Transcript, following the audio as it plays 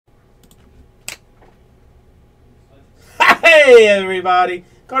Hey everybody,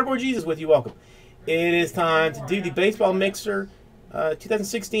 Cardboard Jesus with you, welcome. It is time to do the Baseball Mixer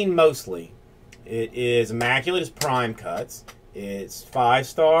 2016 mostly. It is immaculate, it's prime cuts, it's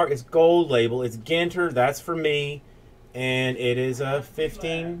 5-star, it's gold label, it's Ginter, that's for me, and it is a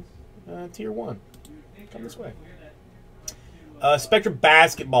 15 tier 1. Come this way. Spectra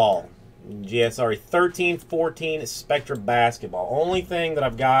Basketball. Yeah, sorry, 13-14 Spectra Basketball. Only thing that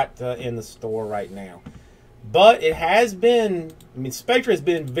I've got in the store right now. But it has been, I mean, Spectra has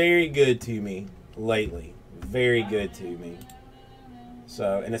been very good to me lately. Very good to me.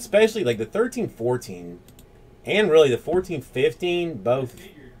 So, and especially like the 13-14 and really the 14-15, both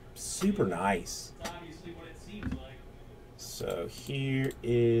super nice. So here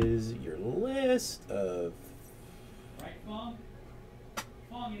is your list of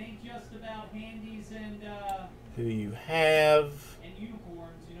it ain't just about handies and who you have. And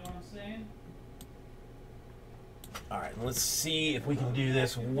unicorns, you know what I'm saying? Alright, let's see if we can do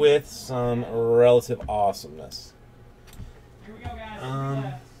this with some relative awesomeness. Here we go, guys.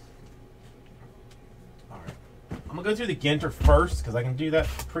 Alright. I'm gonna go through the Ginter first because I can do that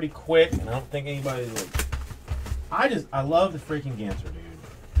pretty quick and I don't think anybody's like, I love the freaking Ginter, dude.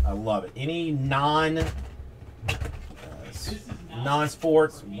 I love it. Any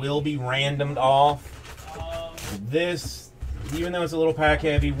non-sports will be randomed off. This, even though it's a little pack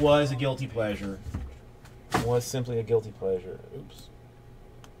heavy, was a guilty pleasure. Was simply a guilty pleasure. Oops.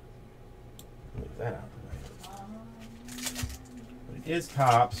 Leave that out of the way. But it is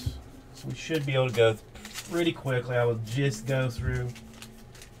Topps, so we should be able to go pretty quickly. I will just go through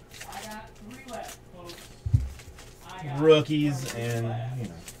I got 3 left, folks. rookies and, you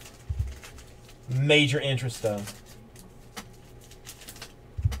know, major interest stuff.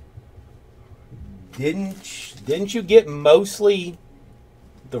 Didn't you get mostly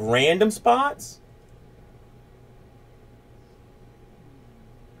the random spots?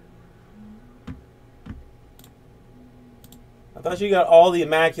 I thought you got all the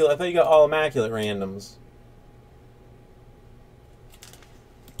immaculate. I thought you got all immaculate randoms.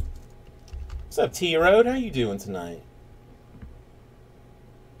 What's up, T Road? How you doing tonight?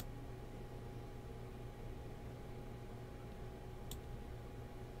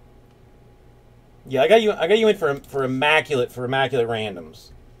 Yeah, I got you in for immaculate randoms,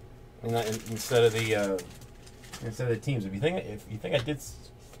 instead of the teams. If you think I did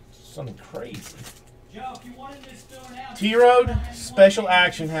something crazy. Joe, if you wanted this thrown out, T-Road, special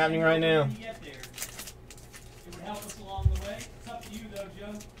action happening right now. It would help us along the way. It's up to you, though,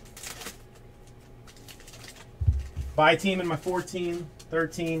 Joe. Buy a team in my 14,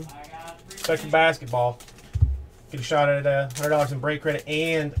 13. I got 3 Spectra Basketball. Get a shot at $100 in break credit,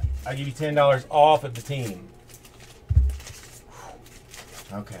 and I give you $10 off of the team.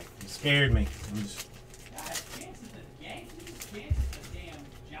 Okay, you scared me. Guys, chances the Yankees, chances the damn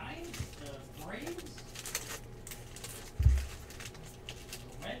Giants, the Braves,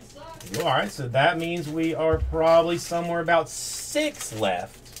 the Red Sox. All right, so that means we are probably somewhere about 6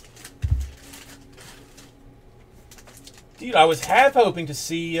 left. Dude, I was half hoping to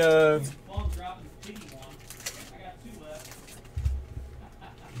see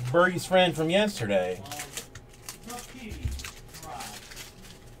Birdie's friend from yesterday.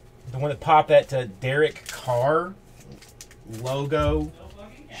 The one that popped that Derek Carr logo,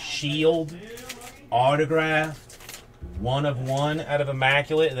 shield, autographed, 1 of 1 out of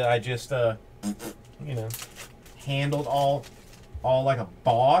immaculate that I just, you know, handled all like a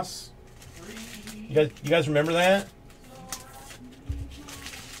boss. You guys remember that?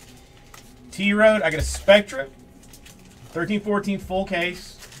 T-Road, I got a Spectra, 13-14 full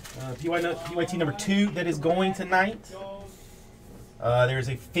case. PYT number 2 that is going tonight. There's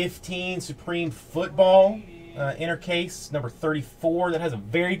a 15 Supreme Football inner case number 34 that has a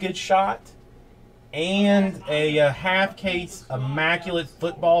very good shot. And a half case Immaculate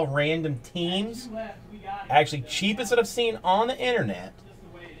Football random teams. Actually, cheapest that I've seen on the internet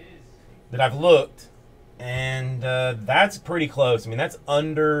that I've looked. And that's pretty close. I mean, that's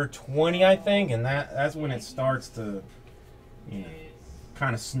under 20, I think, and that's when it starts to, you know,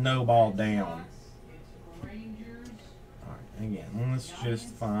 kind of snowball down. All right, again, let's just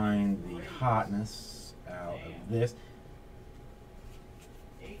find the hotness out of this.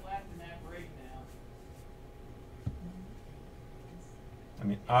 8 left in that break now. I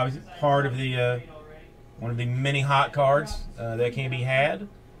mean, obviously, part of the one of the many hot cards that can be had.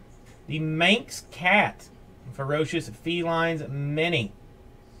 The Manx Cat, Ferocious Felines Mini.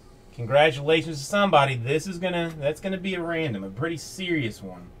 Congratulations to somebody. That's gonna be a random, a pretty serious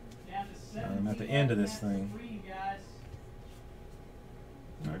one. At the end of this thing.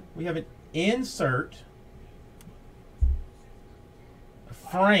 All right, we have an insert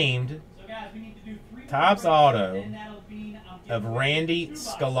framed So guys, we need to do 3 Topps more Auto breaks, and then that'll mean I'm of giving away Randy 2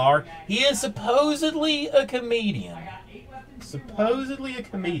 boxes Scalar. of Magnum He is Box. supposedly a comedian. I got 8 left in tier 1. Supposedly a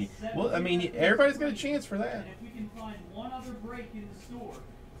comedian. Well, I mean, everybody's got a chance for that. And if we can find one other break in the store,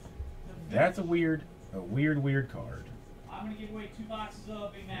 That's a weird card. I'm gonna give away 2 boxes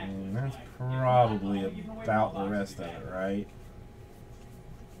of Big Mac. And that's If not, probably I'm giving away about 1 the box rest of Big it, Mac. right?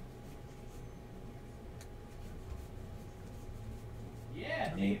 Yeah,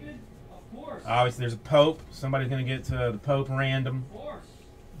 I mean, David. Of course. Obviously, there's a Pope. Somebody's going to get to the Pope random. Of course.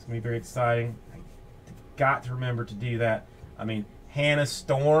 It's going to be very exciting. I got to remember to do that. I mean, Hannah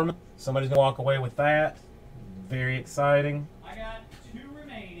Storm. Somebody's going to walk away with that. Very exciting. I got 2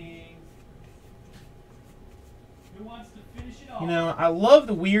 remaining. Who wants to finish it off? You know, I love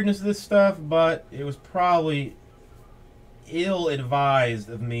the weirdness of this stuff, but it was probably ill-advised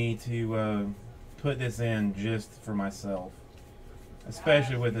of me to put this in just for myself.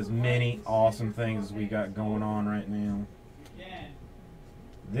 Especially with as many awesome things as we got going on right now. Again.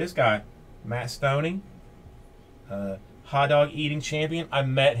 This guy, Matt Stoney, hot dog eating champion. I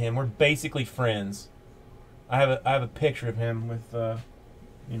met him. We're basically friends. I have a picture of him with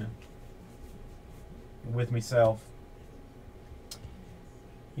with myself.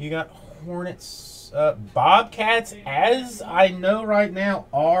 You got Hornets, Bobcats, as I know right now,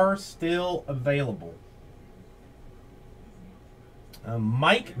 are still available.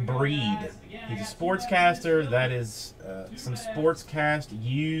 Mike Breed. He's a sportscaster. That is some sportscast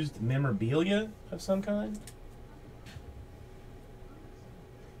used memorabilia of some kind.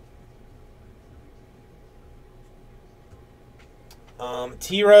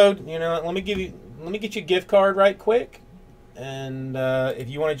 T-Road, you know, let me get you a gift card right quick, and if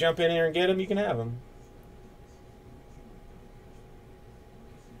you want to jump in here and get them, you can have them.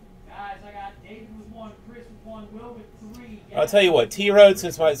 Guys, I got David with 1, Chris with 1, Will with 3. I'll tell you what, T-Road,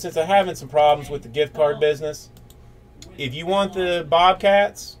 since I'm having some problems with the gift card business, if you want the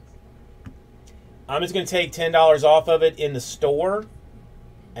Bobcats, I'm just going to take $10 off of it in the store,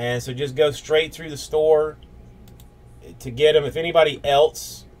 and so just go straight through the store to get them. If anybody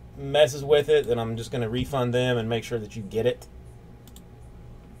else messes with it, then I'm just going to refund them and make sure that you get it.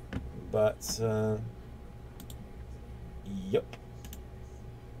 But, yep.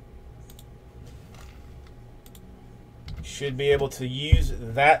 Should be able to use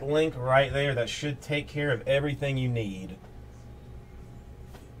that link right there. That should take care of everything you need.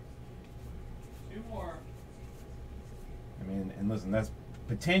 2 more. I mean, and listen, that's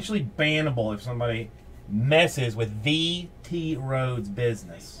potentially bannable if somebody messes with the T-Road's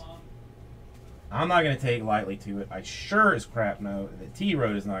business. I'm not going to take lightly to it. I sure as crap know that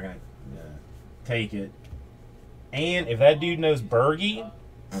T-Road is not going to take it. And if that dude knows Bergie,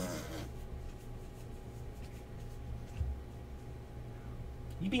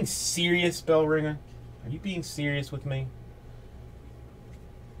 you being serious, Bellringer? Are you being serious with me?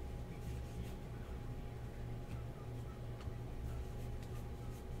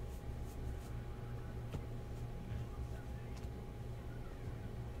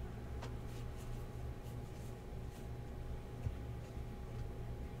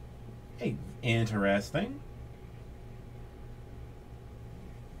 Hey, interesting.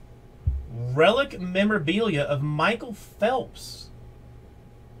 Relic memorabilia of Michael Phelps.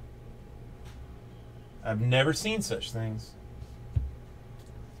 I've never seen such things.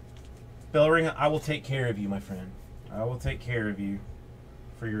 Bellringer, I will take care of you, my friend. I will take care of you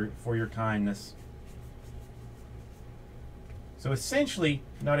for your kindness. So essentially,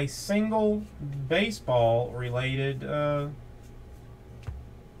 not a single baseball related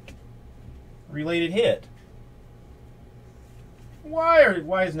hit.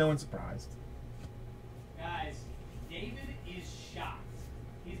 Why is no one surprised? Guys, David is shocked.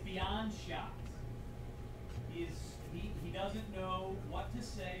 He's beyond shocked. He doesn't know what to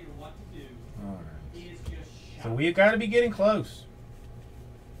say or what to do. All right. He is just shocked. So we've got to be getting close.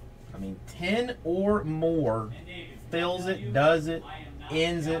 I mean, 10 or more And David, fills I'll tell it, you, does it, I am not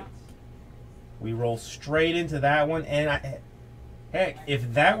ends it. shocked. We roll straight into that one, and heck,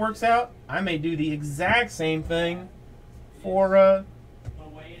 if that works out, I may do the exact same thing for The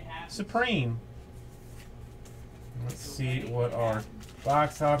way it happens. Supreme. Let's see what our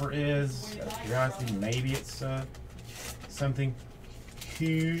box topper is. Out of curiosity, maybe it's something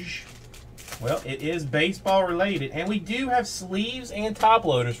huge. Well, it is baseball related, and we do have sleeves and top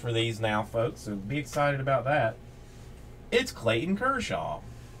loaders for these now, folks. So be excited about that. It's Clayton Kershaw.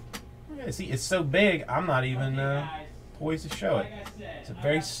 Yeah, see, it's so big, I'm not even poised to show it. Like I said, It's a I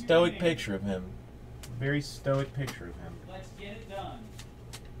very got 2 stoic remaining. picture of him. Very stoic picture of him. Let's get it done.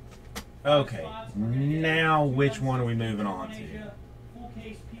 Okay, now which one are we moving on to? Full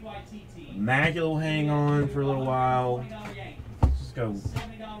case PYT team. Immaculate will hang on for a little while. $20 Yankees. Let's just go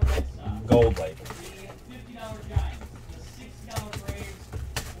 $70 Red Sox. gold label. The $50 Giants. The $60 Braves.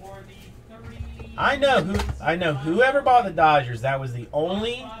 Or the $30. I know whoever bought the Dodgers, that was the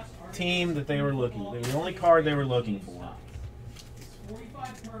only team that they were looking. The only card they were looking for. It's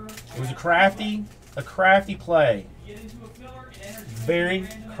 45 per. It was a crafty play. Get into a filler and enter Very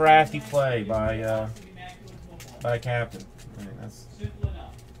crafty play by Captain. I mean, Simple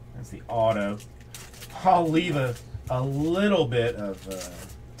enough. that's the auto. I'll leave a little bit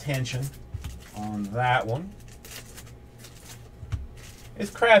of tension on that one. It's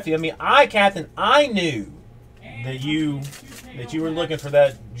crafty. I mean, Captain, I knew that you were looking for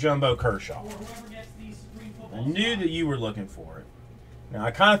that jumbo Kershaw. Or whoever gets these Supreme I Football knew Stars. that you were looking for it. Now,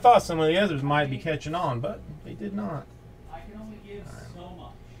 I kind of thought some of the others might be catching on, but they did not. I can only give so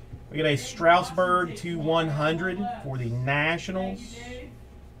much. We got a Strasburg to 100 for the Nationals. Thank you, Dave.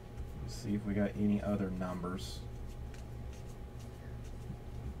 Let's see if we got any other numbers.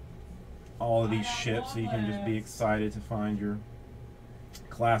 All of these ships, so you can just be excited to find your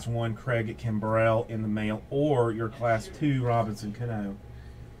Class 1 Craig Kimbrell in the mail or your Class 2 Robinson Cano.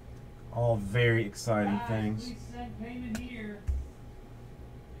 All very exciting Guys, things. please send payment here.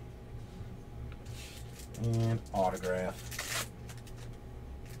 And autograph.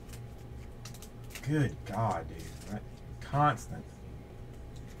 Good God, dude. That constant.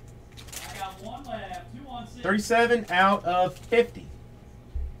 I got one left. 216. 37 out of 50.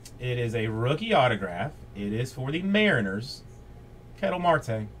 It is a rookie autograph. It is for the Mariners. Kettle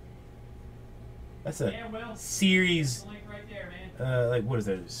Marte. That's a Yeah, well, series, the link right there, man. like what is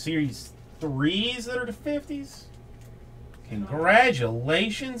that? Series 3s that are to 50s?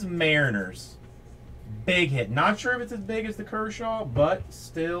 Congratulations, Mariners. Big hit. Not sure if it's as big as the Kershaw, but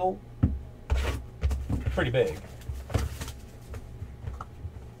still pretty big.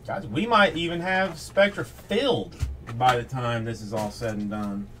 Guys, we might even have Spectra filled by the time this is all said and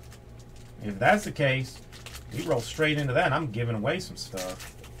done. If that's the case, we roll straight into that, and I'm giving away some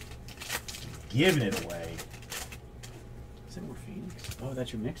stuff. Giving it away. Is it more Phoenix? Oh,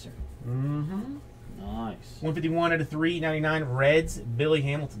 that's your mixer. Mm-hmm. Nice. 151 out of 399 Reds, Billy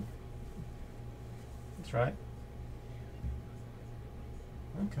Hamilton. That's right.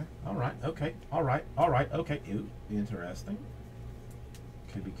 Okay. All right. Okay. All right. All right. Okay. Ooh, interesting.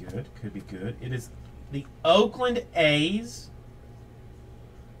 Could be good. Could be good. It is the Oakland A's.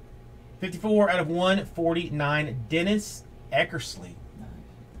 54 out of 149, Dennis Eckersley. Nice.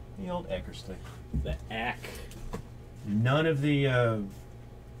 The old Eckersley. The Ack. None of the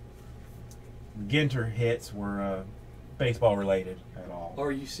Ginter hits were baseball related at all.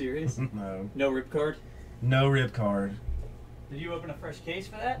 Are you serious? No. No rip card? No rib card. Did you open a fresh case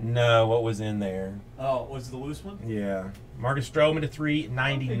for that? No, what was in there? Oh, was it the loose one? Yeah. Marcus Stroman to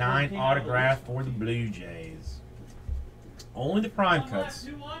 399 came out of autograph the for the Blue Jays. Only the prime One left, cuts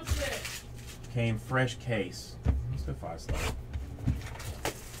 216. came fresh case. Let's go 5-star.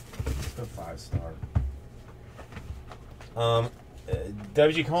 Let's go 5-star.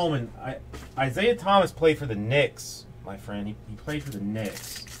 W.G. Coleman, Isaiah Thomas played for the Knicks, my friend. He played for the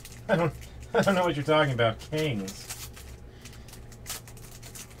Knicks. I don't know what you're talking about. Kings.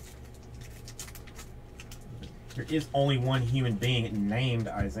 There is only one human being named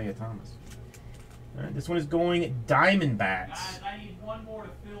Isaiah Thomas. All right, this one is going Diamondbacks. Guys, I need one more to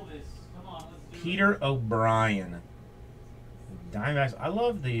fill this. Come on, let's do Peter O'Brien. Diamondbacks. I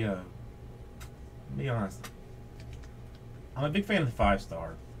love the. To be honest, I'm a big fan of the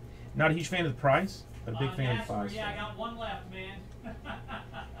 5-star. Not a huge fan of the price, but a big fan of the NASCAR, Yeah, I 5-star. got one left, man.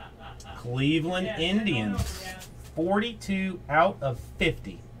 Cleveland Yeah, send one Indians. over, yeah. 42 out of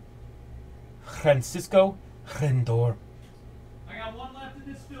 50. Francisco Rendor. I got one left in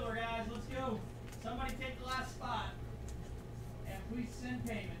this filler, guys. Let's go. Somebody take the last spot. And please send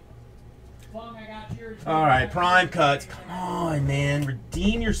payment. Plum, I got yours. All right, prime cuts. Come on, man,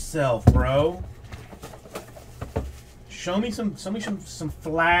 redeem yourself, bro. Show me some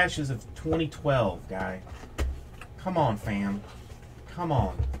flashes of 2012, guy. Come on, fam. Come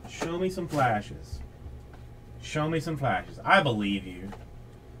on. Show me some flashes. Show me some flashes. I believe you.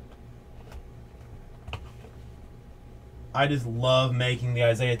 I just love making the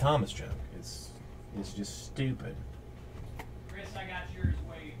Isaiah Thomas joke. It's just stupid. Chris, I got yours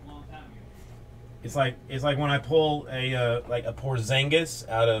way a long time ago. It's like when I pull a Porzingis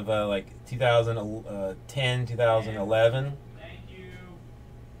out of like 2010, 2011. Thank you.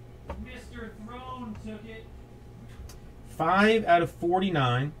 Mr. Throne took it. 5 out of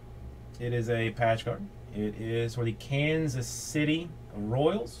 49. It is a patch card. It is for the Kansas City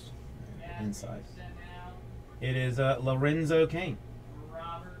Royals. That's Inside. sent out. It is Lorenzo Cain.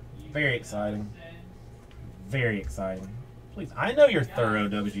 Very exciting. Very exciting. Please, I know you're thorough,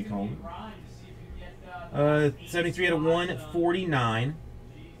 WG Coleman. 73 out of 149.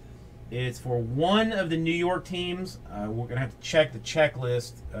 It's for one of the New York teams. We're going to have to check the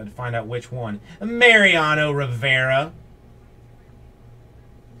checklist to find out which one. Mariano Rivera.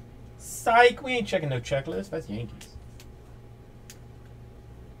 Psych, we ain't checking no checklist. That's Yankees.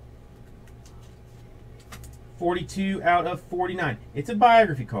 42 out of 49. It's a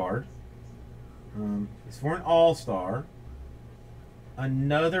biography card. It's for an all-star.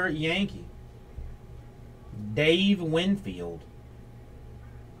 Another Yankee. Dave Winfield.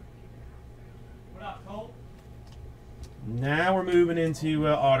 What up, Colt? Now we're moving into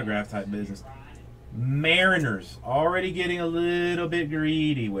autograph type business. Mariners already getting a little bit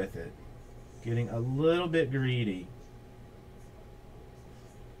greedy with it. Getting a little bit greedy.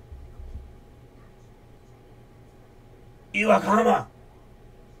 Iwakama.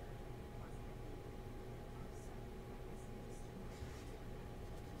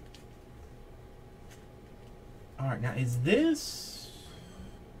 All right, now is this?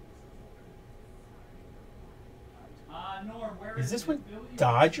 Norm, where Is this it? one Billy?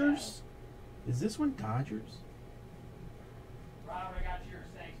 Dodgers? Is this one Dodgers? Robert, I got yours.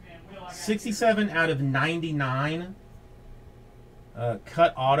 Thanks, man. Will, I got 67 out of 99.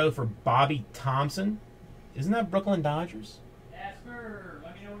 Cut auto for Bobby Thompson. Isn't that Brooklyn Dodgers? Jasper,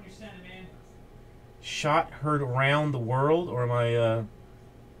 let me know when you're sending, man. Shot heard around the world, or am I?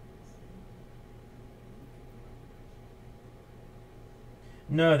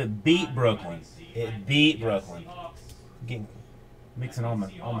 No, that beat Brooklyn. It beat Brooklyn. Getting mixing all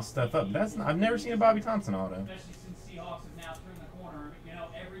my stuff up. That's not, I've never seen a Bobby Thompson auto. Especially since Seahawks have now turned the corner. You know,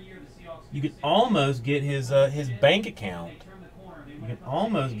 every year the Seahawks. You could almost get his bank account. You can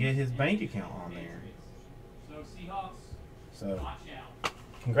almost get his bank account on there. So Seahawks, So watch out.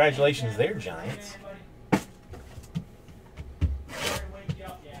 congratulations there, Giants. Sorry to wake you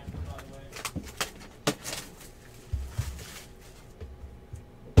up, Jasper, by the way.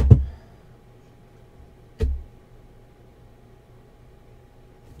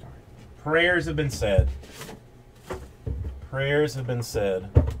 Prayers have been said. Prayers have been said.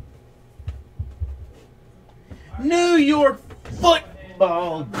 New York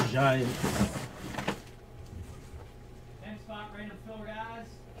Football Giants. 10 spot random filler, guys.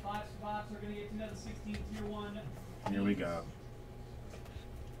 5 spots are going to get to another 16 tier 1. Here we go.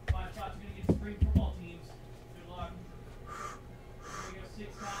 5 spots are going to get spring football teams. Good luck. Here we go.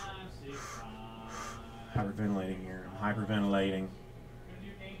 6 times. 6 times. Hyperventilating here. I'm hyperventilating. We're going to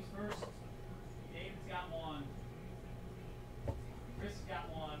do names first. David's got 1. Chris has got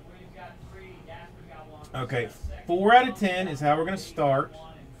 1. William's got 3. Jasper's got 1. Okay, 4 out of 10 is how we're going to start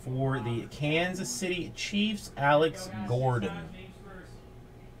for the Kansas City Chiefs, Alex Gordon. Names first.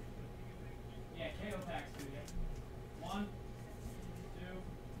 Yeah, KO packs too. Yeah. 1, 2,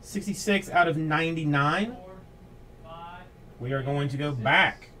 66 out of 99. 4, 5. We are going to go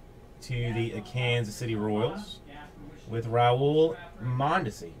back to the Kansas City Royals with Raul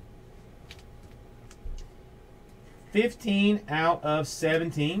Mondesi. 15 out of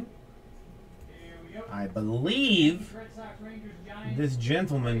 17. Here we go. I believe Red Sox, Rangers, Giants, this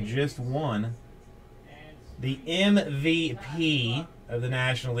gentleman just won and the MVP of the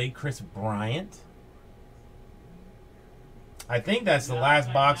National League, Chris Bryant. I think that's the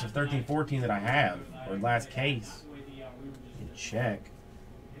last box of 13-14 that I have, or last case. Check.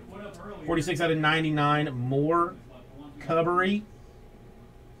 46 out of 99, more Cubbery.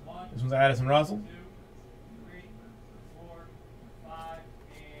 This one's Addison Russell.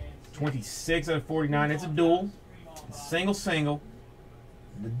 26 out of 49. It's a duel. Single, single.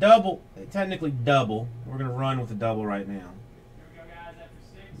 The double, technically double. We're going to run with the double right now.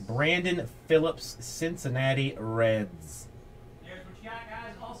 Brandon Phillips, Cincinnati Reds. There's what you got,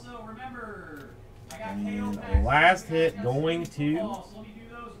 guys. Also, remember, I got And KO packs. last hit going to So let me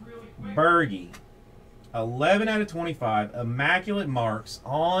do those really quick. Bergie. 11 out of 25. Immaculate Marks.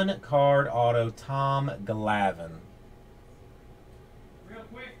 On card auto, Tom Glavine. Real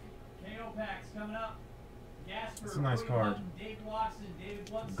quick, KO packs coming up. Gasper, That's a nice William card. Hutton, Dave Watson, David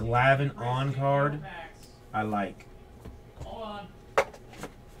Woodson, Glavine Chris on KO card. packs. I like. Hold on.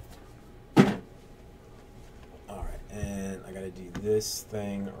 Alright, and I gotta do this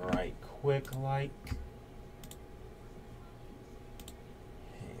thing right quick like.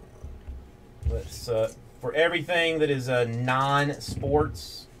 Let's, for everything that is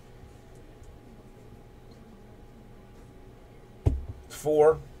non-sports,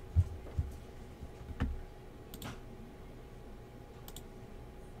 4.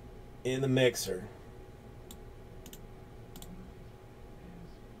 In the mixer.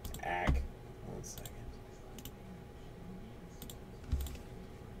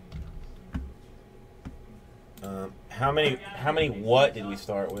 How many what did we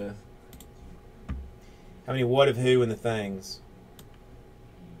start with? How many what of who in the things?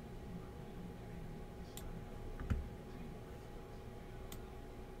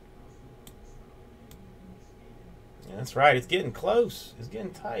 Yeah, that's right. It's getting close. It's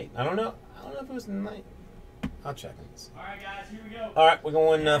getting tight. I don't know if it was night. I'll check it. All right, guys, here we go. All right, we're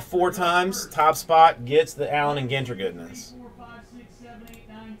going 4 times. Top spot gets the Allen and Ginter goodness. 3, 4, 5, 6, 7, 8,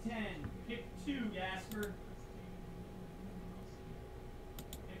 9, 10. Pick 2, Gasper.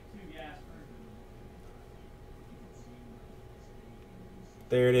 Pick 2, Gasper.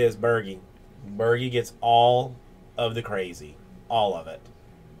 There it is, Bergie. Bergie gets all of the crazy. All of it.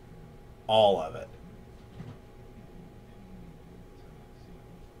 All of it.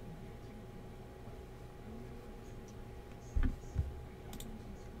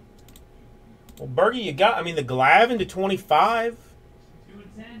 Well, Bergie, you got, I mean, the Glavine to 25 2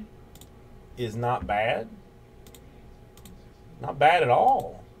 and 10. is not bad. Not bad at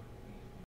all.